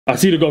I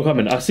see the goal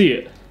coming. I see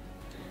it.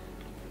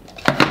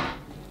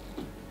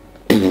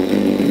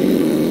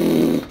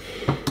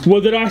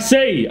 What did I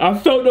say? I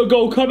felt the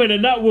goal coming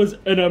and that was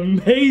an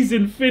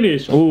amazing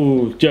finish.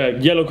 Oh,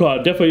 Jack, yellow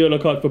card. Definitely yellow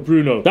card for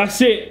Bruno.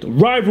 That's it.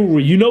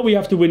 Rivalry. You know we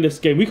have to win this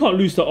game. We can't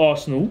lose to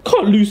Arsenal.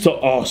 Can't lose to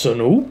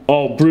Arsenal.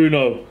 Oh,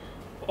 Bruno.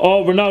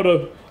 Oh,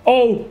 Ronaldo.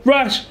 Oh,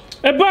 Rash.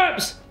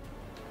 Mbappé.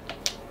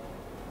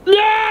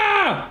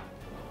 Yeah!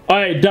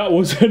 Alright, that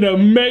was an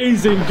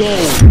amazing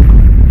goal.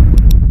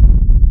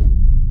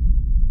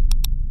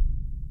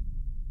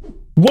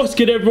 What's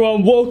good,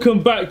 everyone?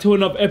 Welcome back to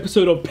another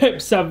episode of PEP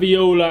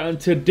SAVIOLA, and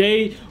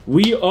today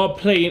we are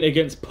playing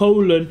against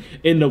Poland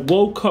in the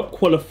World Cup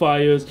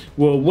qualifiers.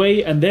 We're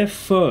away and they're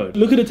third.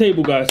 Look at the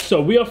table, guys. So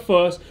we are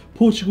first,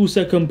 Portugal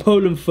second,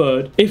 Poland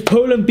third. If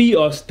Poland beat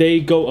us, they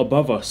go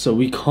above us, so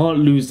we can't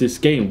lose this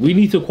game. We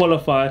need to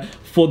qualify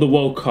for the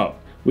World Cup.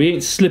 We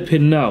ain't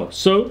slipping now.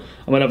 So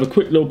I'm gonna have a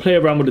quick little play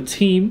around with the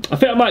team. I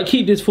think I might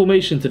keep this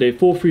formation today.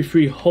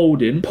 4-3-3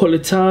 holding.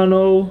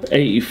 Politano,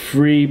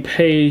 83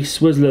 pace.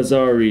 Where's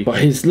Lazari?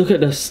 But look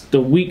at the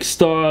weak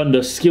star and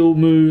the skill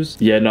moves.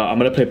 Yeah, no, I'm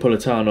gonna play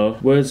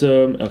Politano. Where's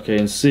okay,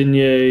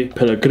 Insigne,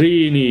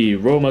 Pellegrini,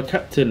 Roma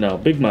captain now,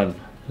 big man.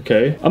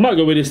 Okay, I might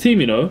go with this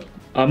team, you know.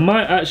 I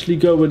might actually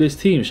go with this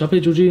team. Should I play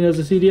Jorginho as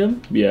a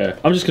CDM? Yeah,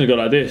 I'm just gonna go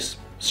like this.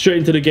 Straight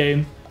into the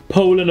game.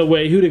 Poland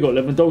away. Who they got?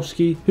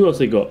 Lewandowski. Who else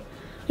they got?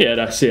 Yeah,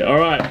 that's it. All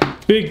right,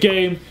 big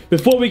game.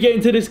 Before we get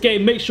into this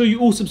game, make sure you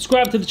all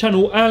subscribe to the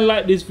channel and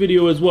like this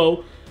video as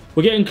well.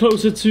 We're getting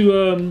closer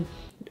to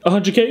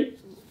 100k.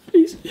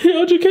 Please hit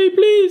 100k,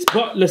 please.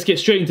 But let's get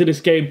straight into this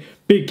game.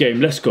 Big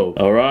game. Let's go.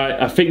 All right,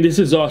 I think this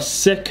is our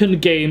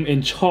second game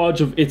in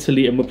charge of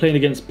Italy, and we're playing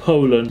against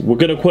Poland. We're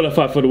gonna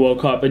qualify for the World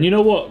Cup, and you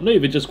know what? Not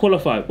even just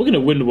qualify. We're gonna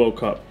win the World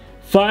Cup.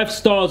 5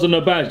 stars on the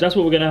badge. That's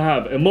what we're gonna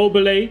have.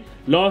 Immobile,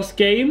 last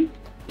game,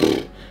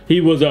 he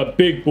was a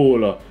big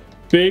baller.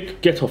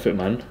 Big, get off it,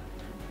 man.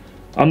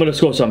 I'm gonna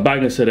score some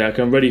bangers today. I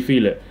can already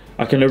feel it.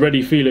 I can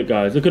already feel it,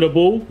 guys. Look at the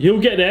ball. He'll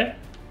get there.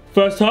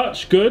 First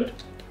touch, good.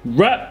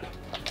 Wrap,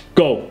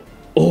 go.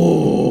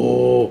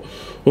 Oh,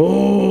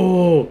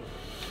 oh,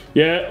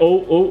 yeah.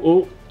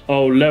 Oh,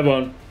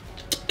 Levon,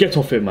 get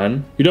off it,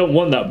 man. You don't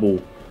want that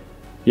ball.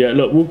 Yeah,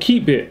 look, we'll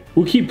keep it.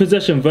 We'll keep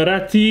possession.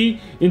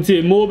 Verratti into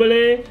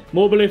Immobile.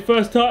 Immobile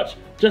first touch,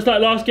 just like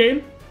last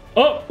game.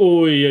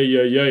 Oh,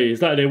 yeah.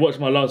 It's like they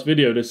watched my last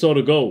video. They saw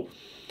the goal.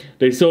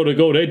 They saw the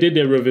goal. They did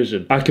their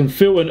revision. I can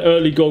feel an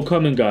early goal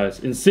coming, guys.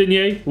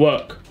 Insigne,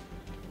 work.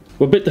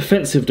 We're a bit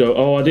defensive, though.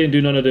 Oh, I didn't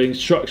do none of the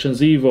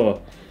instructions either.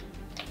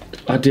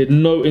 I did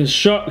no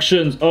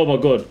instructions. Oh, my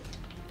God.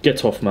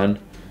 Get off, man.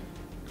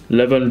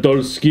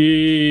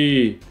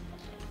 Lewandowski.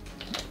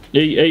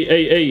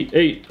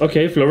 Hey.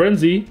 Okay,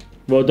 Florenzi.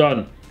 Well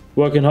done.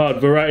 Working hard.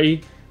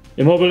 Verratti.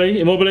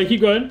 Immobile,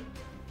 keep going.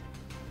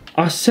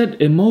 I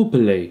said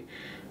Immobile.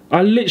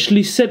 I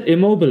literally said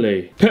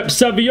Immobile. PEP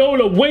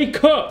SAVIOLA,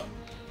 wake up!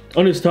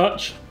 On his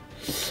touch.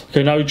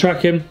 Okay, now we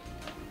track him.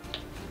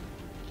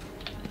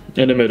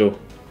 In the middle.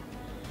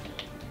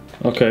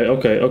 Okay.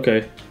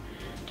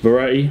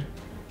 Verratti.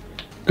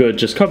 Good,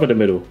 just cover the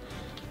middle.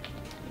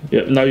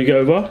 Yep, now you get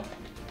over.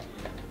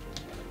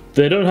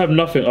 They don't have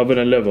nothing other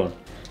than Levon.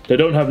 They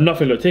don't have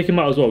nothing. Look, take him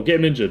out as well. Get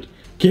him injured.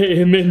 Get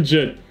him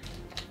injured.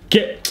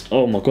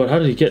 Oh my God, how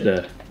did he get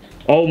there?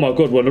 Oh my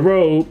God, we're on the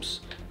ropes.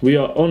 We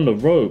are on the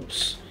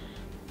ropes.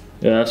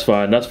 Yeah, that's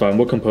fine.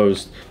 We're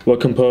composed.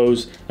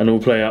 And we'll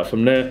play out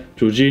from there.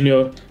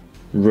 Jorginho,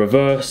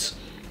 reverse.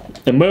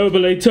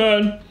 Immobile,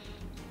 turn.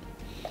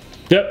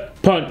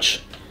 Yep,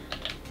 punch.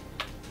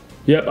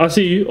 Yep, I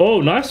see you. Oh,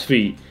 nice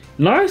feet.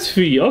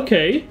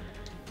 Okay.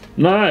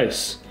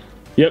 Nice.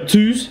 Yep,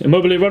 twos.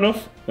 Immobile, run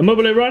off.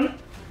 Immobile, run.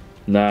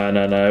 Nah.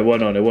 It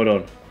went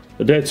on.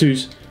 They're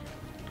twos.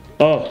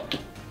 Oh.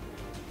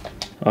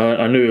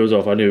 I knew it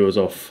was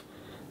off.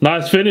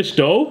 Nice finish,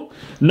 though.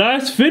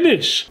 Nice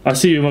finish. I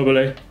see you,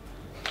 Immobile.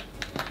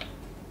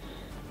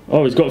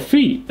 Oh, he's got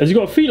feet. Has he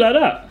got feet like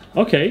that?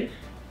 Okay.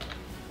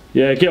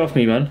 Yeah, get off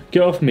me, man.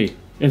 Get off me.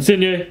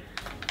 Insigne.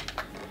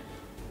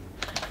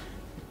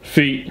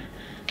 Feet.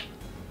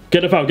 Get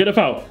the foul.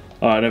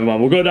 Alright, never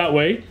mind. We'll go that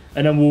way.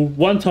 And then we'll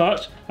one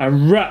touch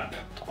and wrap.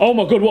 Oh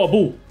my God, what a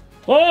ball.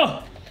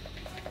 Oh!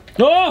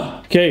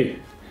 Okay.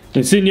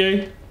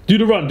 Insigne. Do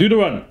the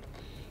run.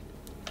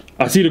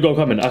 I see the goal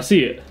coming. I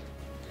see it.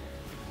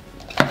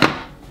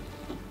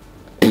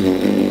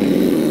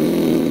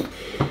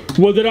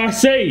 What did I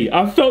say?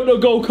 I felt the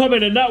goal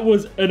coming and that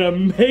was an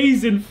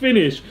amazing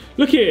finish.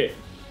 Look at it.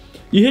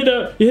 You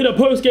hit a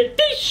post gate.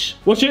 Dish!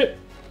 Watch it.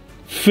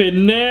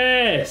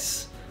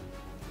 Finesse.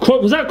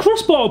 Was that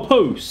crossbar or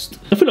post?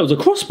 I think that was a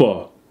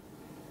crossbar.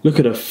 Look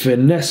at the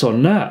finesse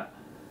on that.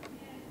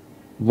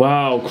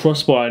 Wow,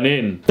 crossbar and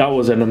in. That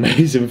was an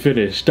amazing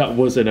finish.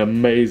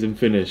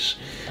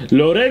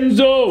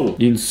 Lorenzo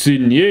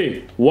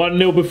Insigne.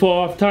 1-0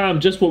 before half time.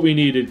 Just what we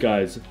needed,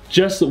 guys.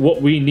 Just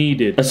what we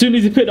needed. As soon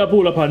as he picked that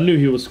ball up, I knew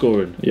he was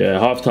scoring. Yeah,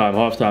 half time.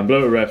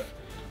 Blow it,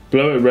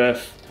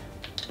 ref.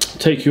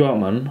 Take you out,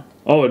 man.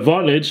 Oh,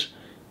 advantage.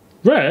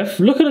 Ref,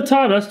 look at the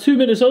time. That's 2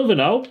 minutes over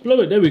now. Blow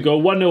it. There we go.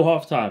 1-0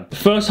 half time. The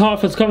first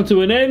half has come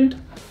to an end.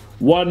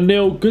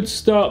 1-0, good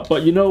start,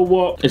 but you know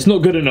what? It's not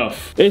good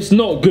enough. It's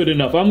not good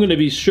enough. I'm going to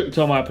be strict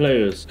on my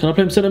players. Can I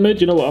play him centre mid?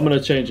 You know what? I'm going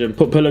to change him.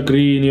 Put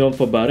Pellegrini on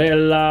for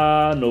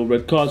Barella. No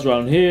red cards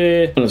around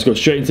here. And let's go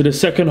straight into the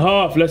second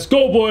half. Let's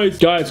go, boys.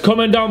 Guys,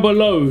 comment down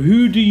below.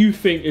 Who do you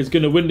think is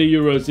going to win the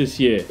Euros this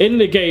year? In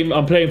the game,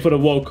 I'm playing for the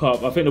World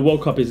Cup. I think the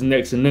World Cup is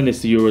next and then it's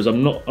the Euros.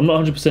 I'm not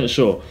 100%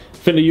 sure. I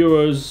think the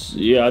Euros,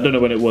 yeah, I don't know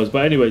when it was.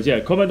 But anyways, yeah,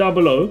 comment down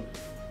below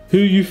who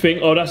you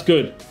think. Oh, that's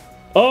good.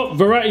 Oh,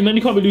 Verratti, man,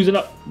 you can't be losing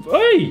that.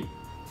 Hey!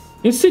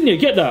 Insigne,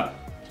 get that.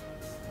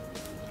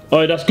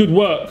 Oh, that's good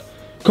work.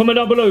 Comment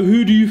down below,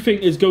 who do you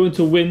think is going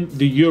to win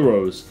the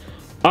Euros?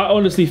 I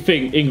honestly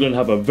think England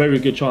have a very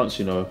good chance,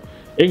 you know.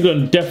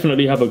 England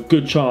definitely have a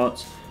good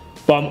chance.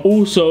 But I'm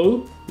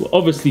also, well,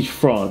 obviously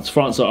France.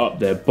 France are up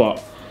there,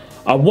 but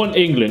I want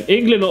England.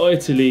 England or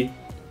Italy,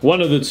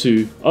 one of the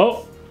two.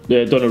 Oh,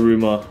 yeah,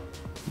 Donnarumma.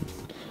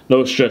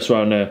 No stress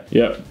around there.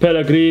 Yeah,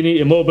 Pellegrini,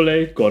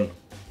 Immobile, gone.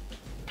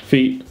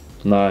 Feet.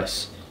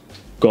 Nice.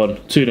 Gone.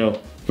 2-0.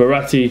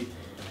 Verratti.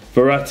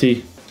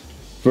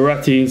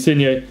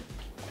 Insigne.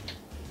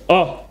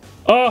 Oh.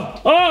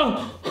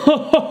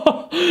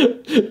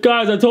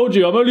 Guys, I told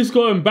you, I'm only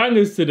scoring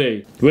bangers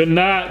today. Win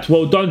that.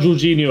 Well done,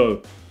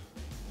 Jorginho.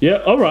 Yeah,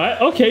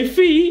 alright. Okay,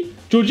 feet.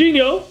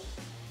 Jorginho.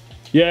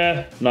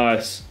 Yeah,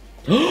 nice.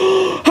 How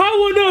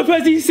on earth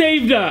has he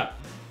saved that?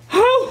 How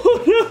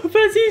on earth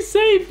has he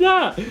saved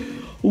that?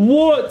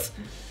 What?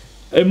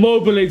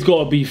 Immobile's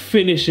got to be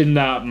finishing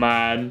that,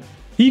 man.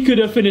 He could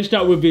have finished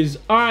that with his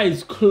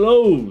eyes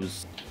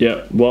closed.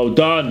 Yeah, well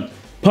done.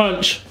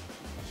 Punch.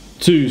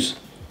 Twos.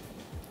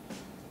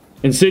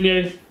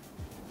 Insigne.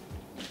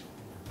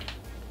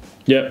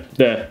 Yep,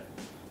 there.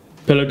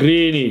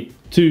 Pellegrini.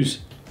 Twos.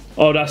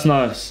 Oh, that's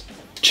nice.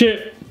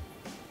 Chip.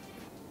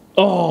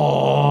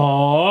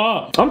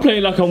 Oh, I'm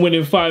playing like I'm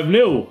winning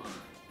 5-0.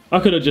 I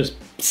could have just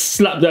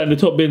slapped that in the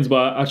top bins,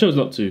 but I chose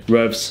not to.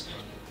 Revs.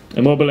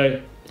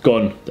 Immobile.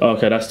 Gone.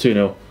 Okay, that's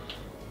 2-0.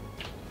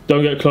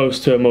 Don't get close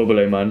to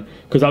Immobile, man,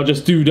 because I'll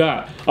just do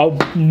that. I'll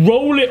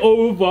roll it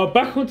over,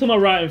 back onto my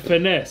right and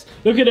finesse.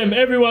 Look at them.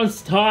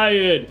 Everyone's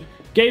tired.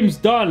 Game's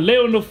done. Lay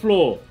on the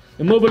floor.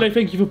 Immobile,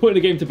 thank you for putting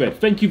the game to bed.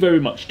 Thank you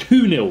very much.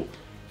 2-0.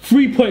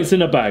 3 points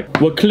in the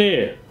bag. We're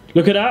clear.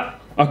 Look at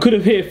that. I could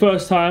have hit it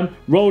first time.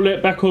 Roll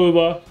it back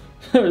over.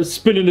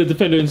 Spinning the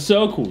defender in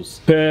circles.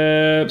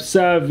 PEP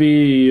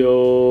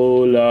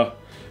SAVVA.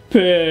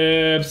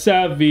 PEP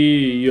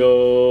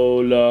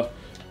SAVVA.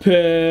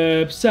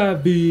 PEP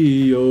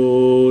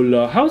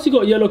SAVVA. How's he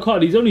got a yellow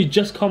card? He's only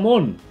just come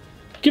on.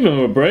 Give him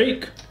a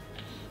break.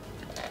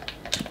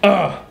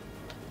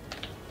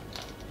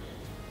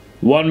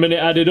 1 minute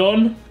added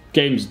on.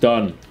 Game's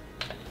done.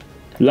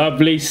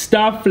 Lovely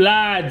stuff,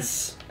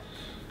 lads.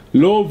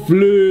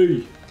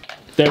 Lovely.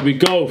 There we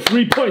go.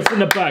 3 points in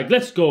the bag.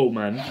 Let's go,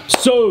 man.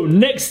 So,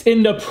 next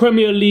in the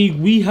Premier League,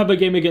 we have a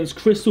game against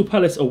Crystal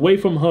Palace away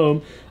from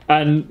home.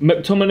 And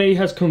McTominay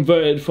has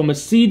converted from a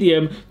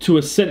CDM to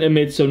a centre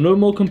mid. So, no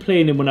more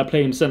complaining when I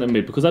play him centre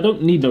mid, because I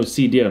don't need no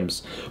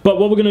CDMs. But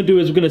what we're going to do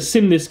is we're going to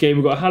sim this game.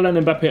 We've got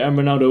Haaland, Mbappe and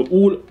Ronaldo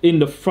all in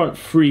the front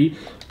three.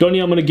 Donny,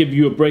 I'm going to give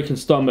you a break and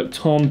start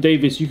McTom.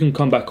 Davis, you can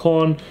come back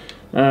on.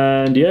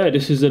 And yeah,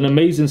 this is an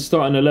amazing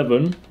starting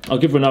 11. I'll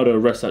give Ronaldo a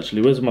rest,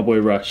 actually. Where's my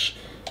boy Rash?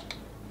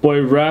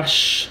 Boy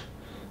Rash,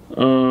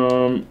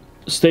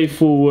 stay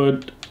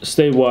forward,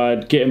 stay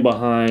wide, get in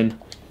behind.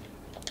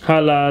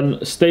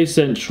 Haaland, stay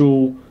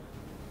central.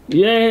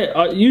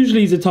 Yeah,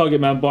 usually he's a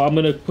target man, but I'm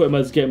going to put him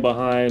as getting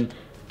behind.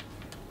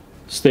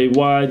 Stay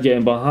wide,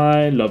 getting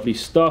behind. Lovely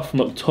stuff.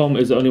 McTom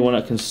is the only one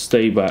that can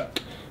stay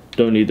back.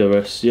 Don't need the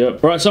rest.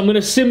 Yep. Right, so I'm going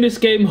to sim this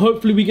game.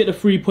 Hopefully we get the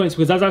 3 points,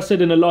 because as I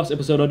said in the last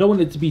episode, I don't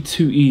want it to be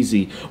too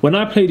easy. When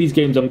I play these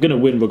games, I'm going to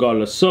win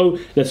regardless. So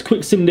let's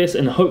quick sim this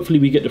and hopefully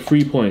we get the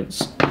 3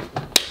 points.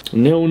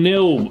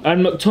 0-0.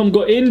 And McTom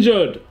got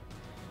injured.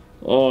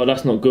 Oh,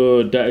 that's not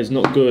good. That is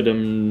not good.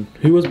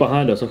 Who was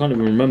behind us? I can't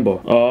even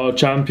remember. Oh,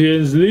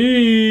 Champions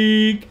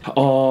League.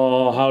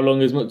 Oh, how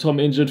long is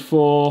McTom injured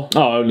for?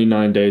 Oh, only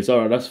 9 days. All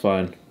right, that's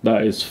fine.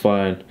 That is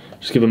fine.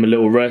 Just give him a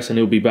little rest and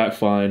he'll be back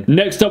fine.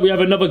 Next up, we have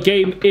another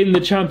game in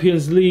the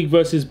Champions League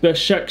versus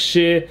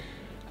Besiktas.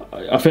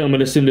 I think I'm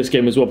going to sim this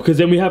game as well, because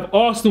then we have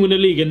Arsenal in the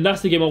league and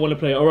that's the game I want to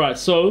play. All right,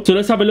 so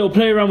let's have a little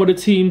play around with the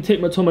team. Take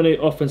McTominay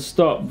off and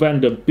start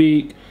Van der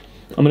Beek.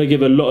 I'm going to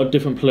give a lot of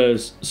different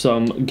players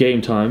some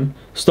game time.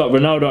 Start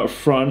Ronaldo up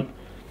front.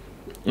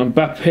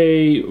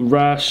 Mbappe,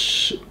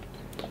 Rash.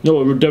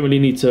 No, we don't really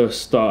need to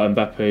start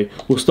Mbappe.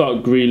 We'll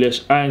start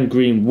Grealish and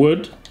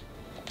Greenwood.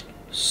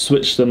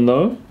 Switch them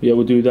though. Yeah,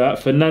 we'll do that.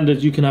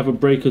 Fernandes, you can have a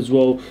break as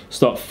well.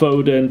 Start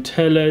Foden.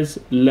 Telles,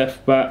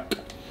 left back.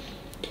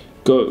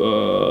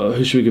 Go.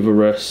 Who should we give a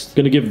rest?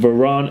 Going to give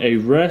Varane a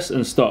rest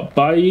and start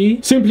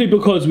Bailly. Simply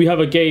because we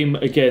have a game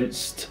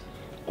against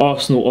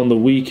Arsenal on the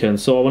weekend,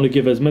 so I want to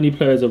give as many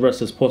players a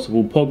rest as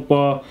possible.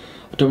 Pogba,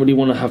 I don't really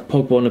want to have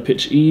Pogba on the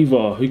pitch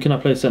either. Who can I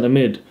play centre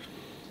mid?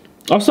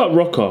 I'll start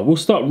Rocker. We'll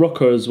start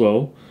Rocker as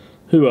well.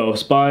 Who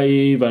else?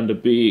 Bailly, Van der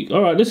Beek.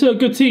 All right, this is a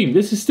good team.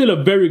 This is still a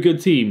very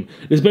good team.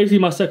 This is basically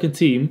my second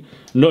team.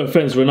 No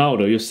offense,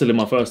 Ronaldo, you're still in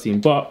my first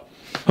team, but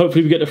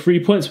hopefully we get the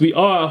 3 points. We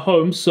are at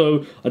home,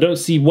 so I don't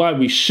see why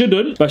we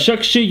shouldn't. But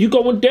Shakshi, you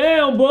got one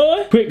down,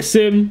 boy. Quick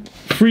sim,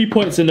 3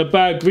 points in the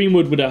bag.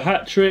 Greenwood with a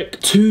hat trick.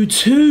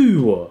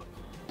 2-2.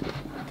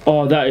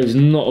 Oh, that is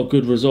not a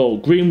good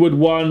result. Greenwood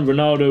won,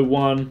 Ronaldo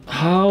won.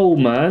 How,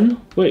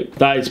 man? Wait,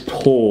 that is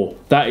poor.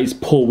 That is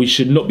poor. We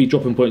should not be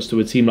dropping points to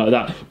a team like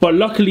that. But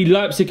luckily,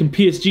 Leipzig and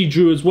PSG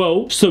drew as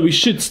well, so we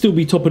should still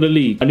be top of the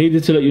league. I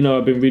needed to let you know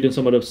I've been reading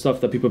some of the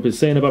stuff that people have been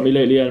saying about me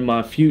lately and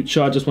my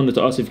future. I just wanted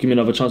to ask if you give me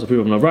another chance to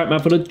prove I'm the right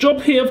man for the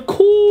job here. Of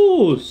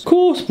course. Of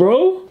course,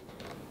 bro.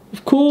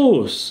 Of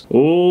course.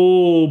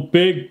 Oh,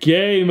 big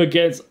game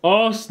against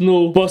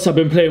Arsenal. Boss, I've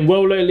been playing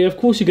well lately. Of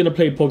course you're going to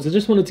play Pogs. I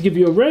just wanted to give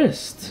you a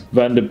rest.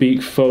 Van der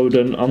Beek,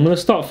 Foden. I'm going to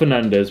start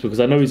Fernandes because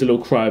I know he's a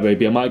little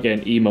crybaby. I might get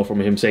an email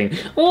from him saying,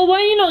 oh, why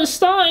are you not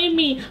starting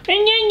me?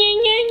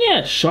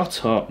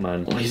 Shut up,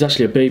 man. Oh, he's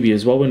actually a baby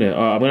as well, isn't it?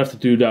 I'm going to have to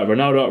do that.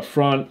 Ronaldo up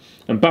front.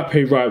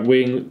 Mbappe right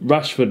wing.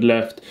 Rashford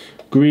left.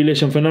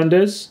 Grealish and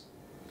Fernandes.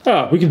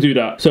 Ah, we can do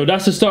that. So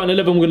that's the starting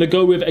 11 we're going to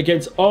go with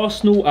against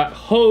Arsenal at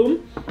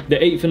home.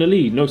 They're 8th in the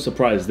league. No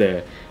surprise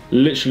there.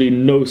 Literally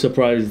no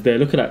surprise there.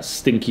 Look at that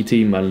stinky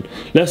team, man.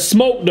 Let's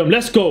smoke them.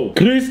 Let's go.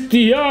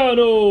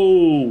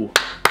 Cristiano.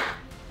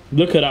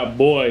 Look at that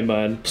boy,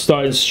 man.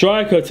 Starting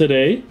striker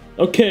today.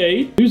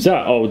 Okay. Who's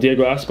that? Oh,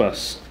 Diego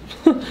Aspas.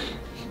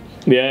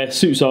 Yeah,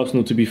 suits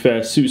Arsenal, to be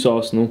fair. Suits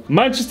Arsenal.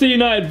 Manchester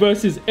United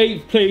versus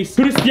 8th place.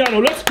 Cristiano.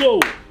 Let's go.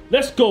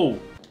 Let's go.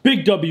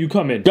 Big W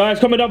coming. Guys,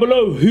 comment down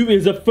below who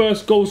is the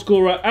first goal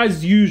scorer.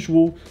 As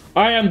usual,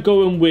 I am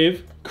going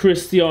with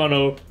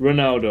Cristiano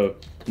Ronaldo.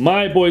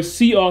 My boy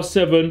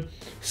CR7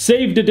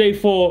 saved the day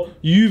for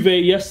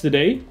Juve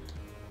yesterday.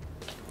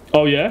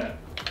 Oh, yeah?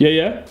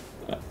 Yeah.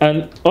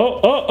 And,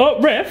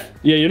 oh, ref.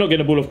 Yeah, you're not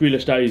getting the ball off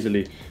Grealish that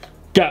easily.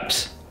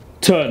 Gaps.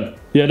 Turn.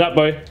 Yeah, that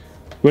boy.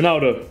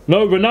 Ronaldo.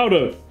 No,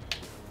 Ronaldo.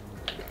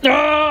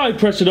 Ah, he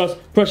pressured us.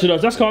 Pressured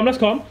us. That's calm. That's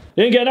calm.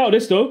 They ain't getting out of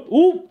this, though.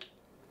 Ooh.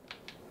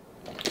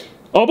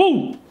 Oh,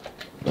 boo!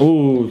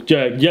 Oh,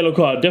 yeah, yellow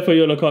card. Definitely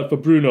yellow card for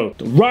Bruno.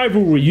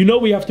 Rivalry. You know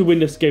we have to win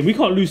this game. We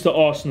can't lose to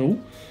Arsenal.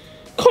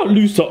 Can't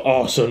lose to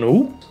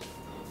Arsenal.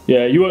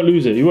 Yeah, you won't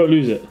lose it. You won't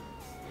lose it.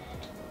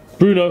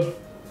 Bruno.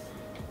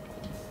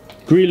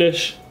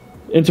 Grealish.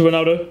 Into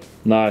Ronaldo.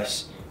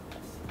 Nice.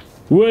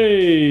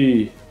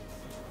 Wait.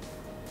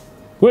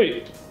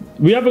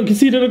 We haven't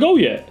conceded a goal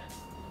yet.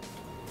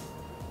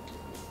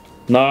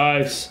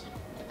 Nice.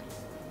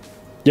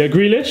 Yeah,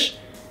 Grealish.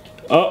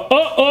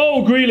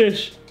 Oh,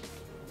 Grealish.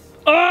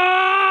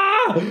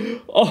 Ah!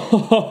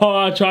 Oh,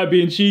 I tried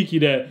being cheeky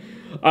there.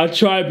 I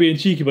tried being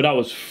cheeky, but that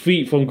was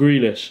feet from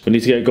Grealish. We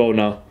need to get a goal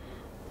now.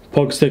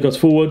 Pogs take us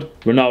forward.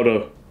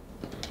 Ronaldo.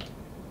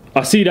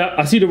 I see that.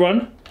 I see the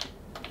run.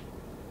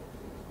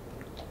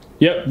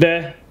 Yep,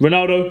 there.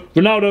 Ronaldo.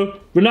 Ronaldo.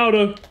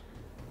 Ronaldo.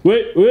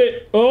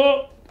 Wait.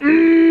 Oh.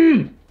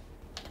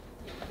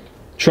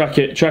 Track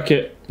it. Track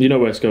it. You know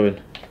where it's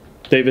going.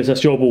 Davis,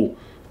 that's your ball.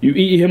 You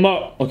eat him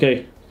up.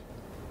 Okay.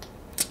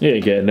 He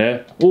ain't getting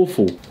there.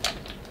 Awful.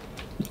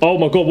 Oh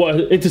my god, what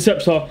an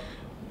interceptor.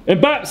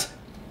 And Baps.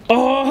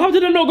 Oh, how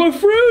did it not go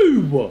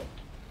through?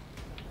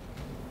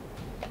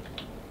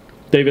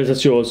 Davis,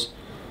 that's yours.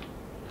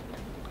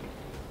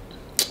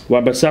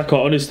 Wan-Bissaka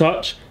on his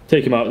touch.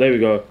 Take him out. There we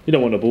go. You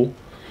don't want the ball.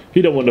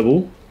 You don't want the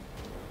ball.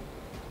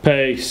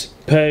 Pace.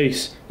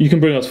 Pace. You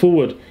can bring us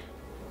forward.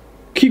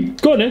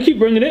 Keep going then. Keep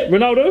bringing it.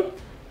 Ronaldo.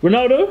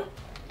 Ronaldo.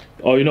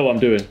 Oh, you know what I'm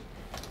doing.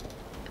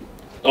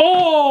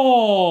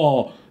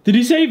 Oh! Did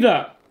he save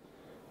that?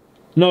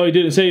 No, he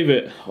didn't save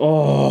it.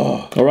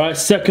 Oh. Alright,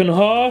 second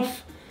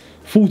half.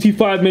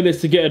 45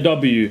 minutes to get a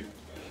W.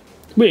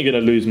 We ain't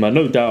gonna lose, man.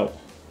 No doubt.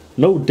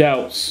 No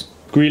doubts.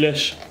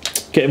 Grealish.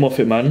 Get him off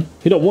it, man.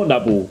 He don't want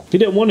that ball. He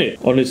didn't want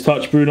it. On his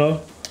touch, Bruno.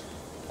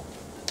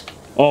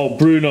 Oh,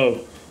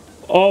 Bruno.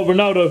 Oh,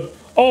 Ronaldo.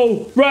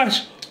 Oh,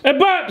 Rash.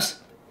 And Baps.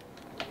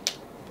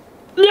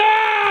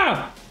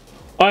 Yeah!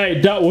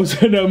 Alright, that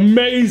was an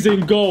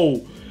amazing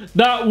goal.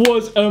 That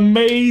was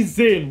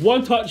amazing.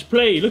 One touch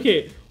play. Look at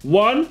it.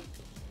 1,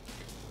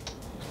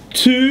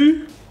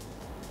 2,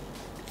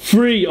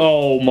 3.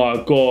 Oh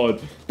my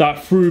god.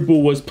 That through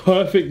ball was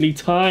perfectly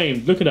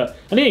timed. Look at that.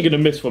 And he ain't going to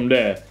miss from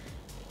there.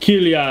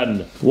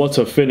 Kylian. What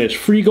a finish.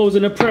 3 goals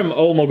in the Prem.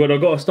 Oh my god.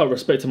 I've got to start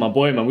respecting my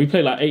boy, man. We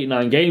play like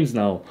 8-9 games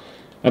now.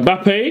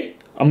 Mbappe.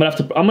 I'm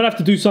gonna have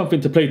to do something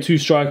to play 2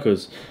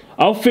 strikers.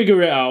 I'll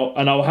figure it out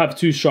and I'll have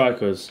 2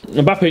 strikers.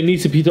 Mbappe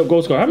needs to beat up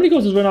goal scorer. How many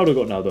goals has Ronaldo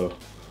got now though?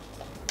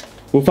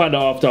 We'll find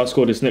out after I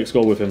score this next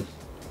goal with him.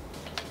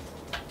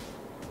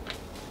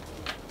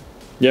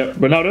 Yep,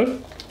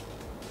 Ronaldo.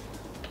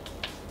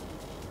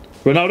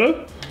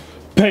 Ronaldo.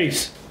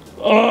 Pace.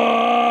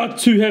 Oh,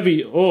 too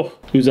heavy. Oh,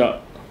 who's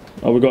that?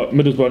 Oh, we got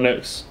Middlesbrough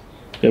next.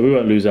 Yeah, we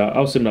won't lose that.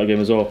 I'll sim that game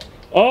as well.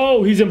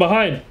 Oh, he's in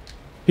behind.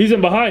 He's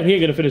in behind. He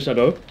ain't going to finish that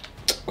though.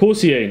 Of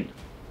course he ain't.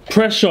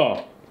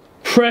 Pressure.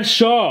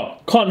 Pressure.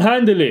 Can't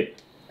handle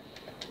it.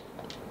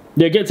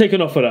 Yeah, get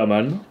taken off for that,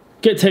 man.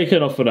 Get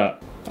taken off for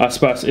that.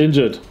 Aspas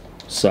injured.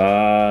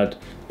 Sad.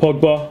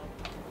 Pogba.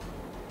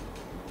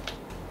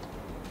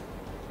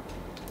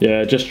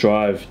 Yeah, just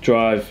drive.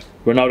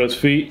 Ronaldo's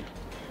feet.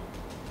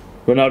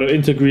 Ronaldo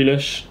into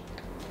Grealish.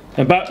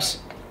 And Baps.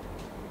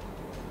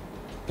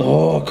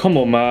 Oh, come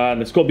on,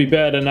 man. It's got to be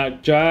better than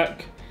that,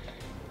 Jack.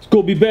 It's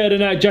got to be better than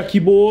that, Jackie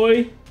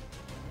boy.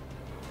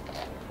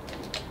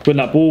 Win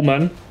that ball,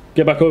 man.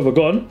 Get back over.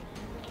 Gone.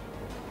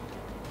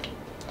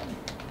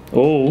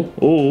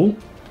 Oh.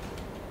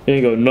 He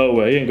ain't going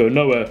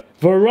nowhere.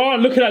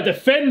 Varane, look at that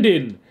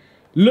defending.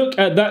 Look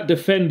at that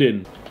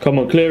defending. Come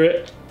on, clear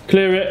it.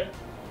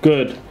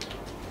 Good.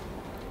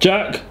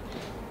 Jack.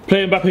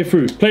 Play Mbappe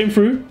through. Play him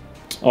through.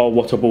 Oh,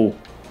 what a ball.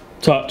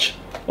 Touch.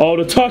 Oh,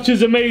 the touch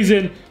is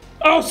amazing.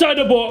 Outside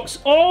the box.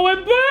 Oh,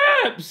 and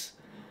Baps.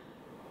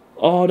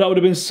 Oh, that would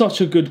have been such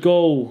a good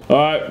goal. All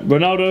right,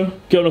 Ronaldo,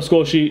 get on the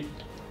score sheet.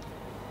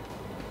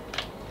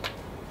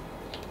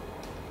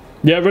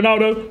 Yeah,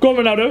 Ronaldo. Go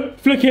on, Ronaldo.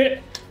 Flick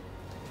it.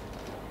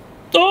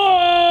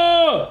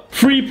 Oh!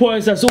 3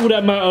 points. That's all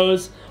that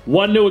matters.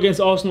 1-0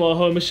 against Arsenal at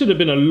home. It should have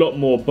been a lot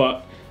more,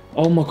 but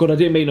oh my God, I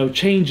didn't make no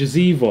changes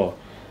either.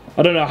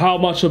 I don't know how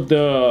much of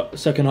the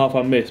second half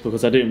I missed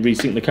because I didn't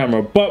resync the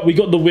camera, but we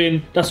got the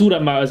win. That's all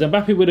that matters.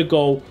 Mbappe with a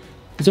goal.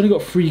 He's only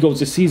got 3 goals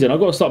this season. I've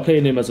got to start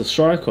playing him as a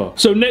striker.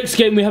 So next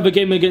game, we have a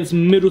game against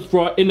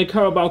Middlesbrough in the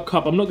Carabao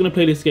Cup. I'm not going to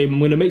play this game. I'm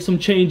going to make some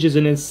changes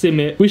and then sim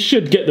it. We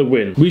should get the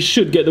win.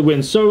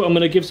 So I'm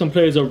going to give some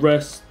players a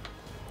rest.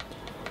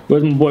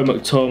 Where's my boy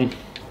McTom?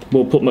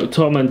 We'll put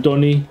McTom and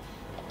Donny.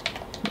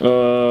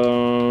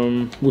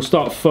 We'll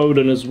start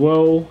Foden as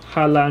well.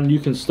 Haaland, you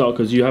can start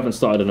because you haven't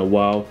started in a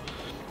while.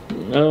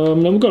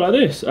 Then we'll go like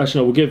this.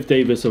 Actually, no, we'll give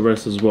Davis a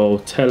rest as well.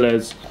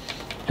 Tellez,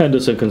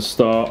 Henderson can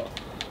start.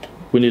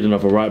 We need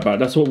another right back.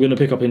 That's what we're going to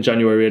pick up in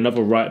January.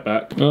 Another right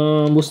back.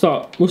 We'll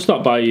start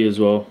Bailly as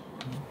well.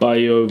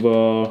 Bailly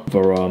over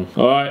Varane.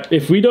 All right.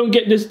 If we don't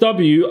get this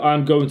W,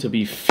 I'm going to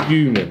be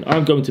fuming. Come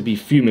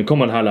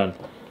on, Haaland.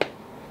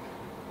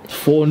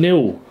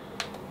 4-0.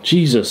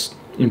 Jesus.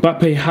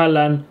 Mbappe,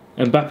 Haaland.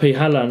 Oh, Mbappe,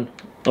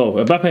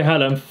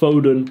 Haaland,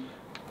 Foden,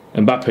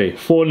 Mbappe.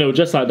 4-0,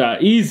 just like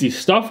that. Easy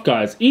stuff,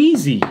 guys.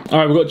 Easy. All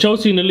right, we've got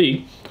Chelsea in the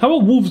league. How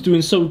are Wolves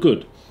doing so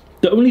good?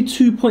 They're only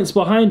 2 points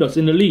behind us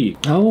in the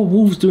league. How are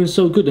Wolves doing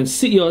so good? And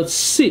City are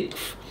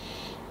 6th.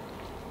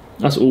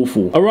 That's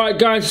awful. All right,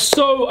 guys.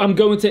 So I'm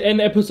going to end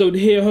the episode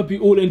here. Hope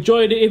you all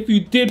enjoyed it. If you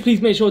did, please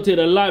make sure to hit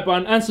the like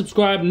button and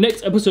subscribe.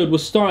 Next episode, we're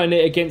starting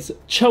it against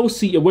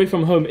Chelsea away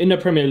from home in the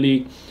Premier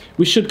League.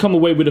 We should come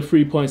away with the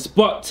 3 points.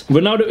 But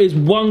Ronaldo is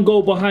 1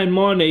 goal behind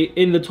Mane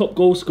in the top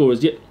goal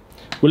scorers. Yet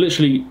we're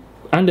literally,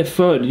 and they're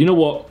 3rd. You know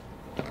what?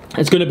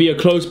 It's going to be a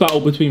close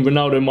battle between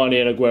Ronaldo,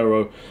 Mane and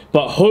Aguero.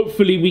 But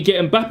hopefully we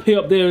get Mbappe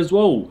up there as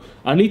well.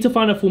 I need to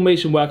find a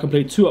formation where I can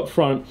play 2 up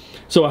front.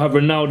 So I have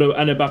Ronaldo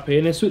and Mbappe.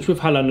 And then switch with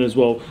Haaland as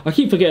well. I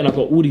keep forgetting I've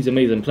got all these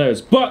amazing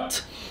players.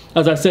 But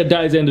as I said,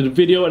 that is the end of the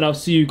video. And I'll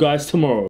see you guys tomorrow.